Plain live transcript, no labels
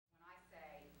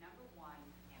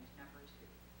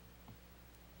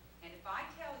if I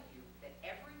tell you that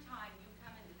every time you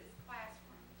come into this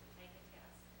classroom to take a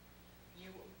test, you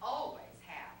always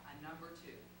have a number 2,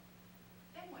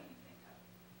 then what do you think of?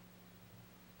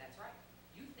 That's right,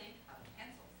 you think of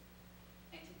pencils.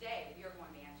 And today we are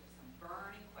going to answer some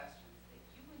burning questions that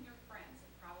you and your friends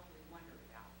have probably wondered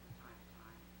about from time to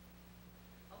time.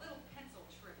 A little pencil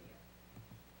trivia.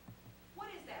 What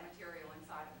is that material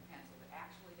inside of the pencil that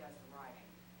actually does the writing?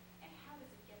 And how does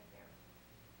it get there?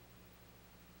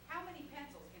 How many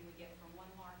pencils can we get from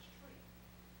one large tree?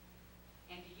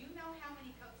 And do you know how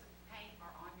many coats of paint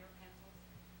are on your pencils?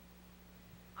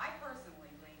 I personally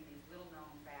gleaned these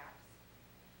little-known facts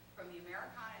from the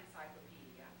Americana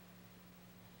Encyclopedia,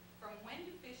 from When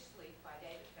Do Fish Sleep by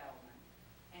David Feldman,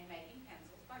 and Making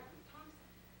Pencils by Ruth Thompson.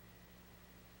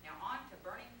 Now on to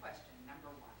burning question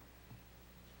number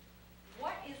 1.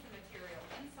 What is the material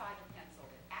inside the pencil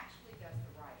that actually does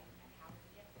the writing, and how does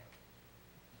it get there?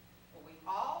 Well, we've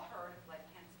all heard of lead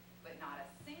pencil, but not a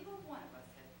single one of us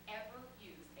has ever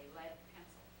used a lead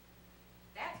pencil.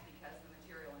 That's because the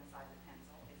material inside the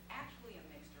pencil is actually a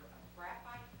mixture of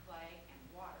graphite, clay, and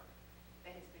water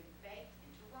that has been baked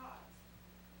into rods.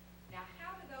 Now,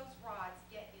 how do those rods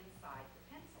get inside the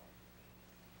pencil?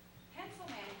 Pencil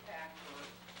manufacturers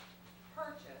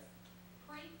purchase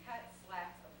pre-cut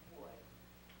slats of wood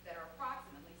that are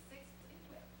approximately 6 in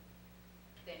width.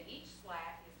 Then each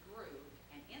slat is grooved,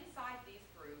 and inside these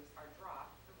grooves are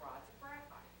dropped the rods of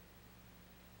graphite.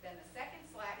 Then the second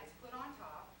slat is put on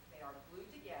top, they are glued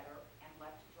together, and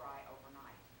left to dry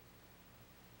overnight.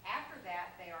 After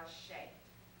that, they are shaped.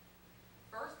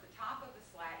 First, the top of the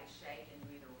slat is shaped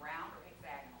into either round or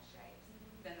hexagonal shapes.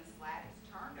 Then the slat is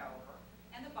turned over,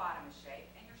 and the bottom is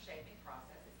shaped, and your shaping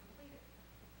process is completed.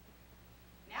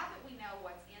 Now that we know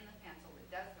what's in the pencil that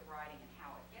does the writing and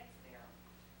how it gets there,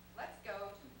 let's go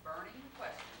to burning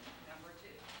question number 2.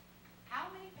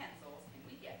 How many pencils can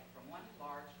we get from one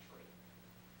large tree?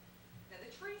 Now,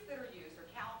 the trees that are used are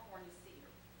California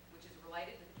cedar, which is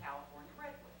related to the California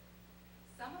redwood.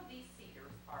 Some of these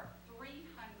cedars are 300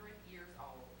 years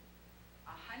old,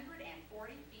 140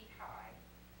 feet high,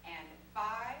 and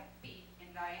 5 feet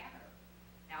in diameter.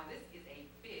 Now, this is a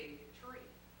big tree,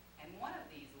 and one of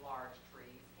these large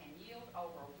trees can yield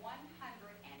over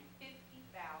 150,000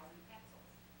 pencils.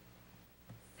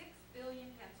 6 billion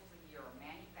pencils a year are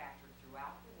manufactured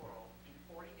throughout the world in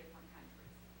 40 different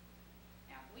countries.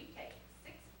 Now, if we take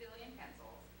 6 billion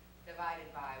pencils divided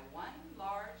by one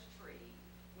large tree,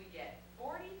 we get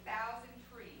 40,000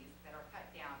 trees that are cut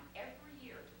down every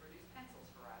year to produce pencils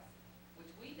for us, which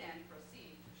we then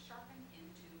proceed to sharpen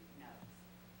into nubs.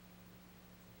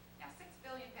 Now, 6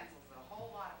 billion pencils is a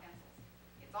whole lot of pencils.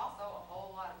 It's also a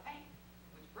whole lot of paint,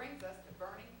 which brings us to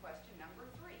burning question number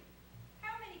 3.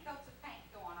 How many coats of paint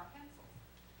go on our pencils?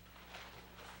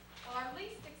 Well, our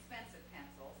least expensive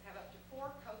pencils have up to 4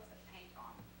 coats of paint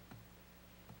on them.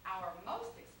 Our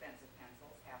most expensive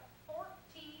pencils have 14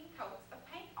 coats of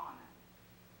paint on them.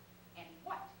 And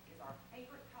what is our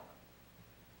favorite color?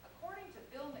 According to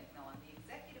Bill McMillan, the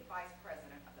Executive Vice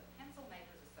President of the Pencil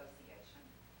Makers Association,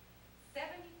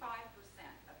 75%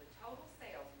 of the total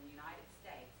sales in the United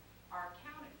States are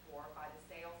accounted for by the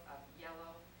sales of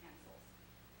yellow pencils.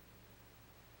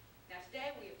 Now,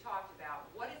 today we have talked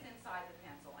about what is inside the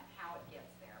pencil and how it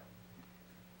gets there.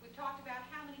 We've talked about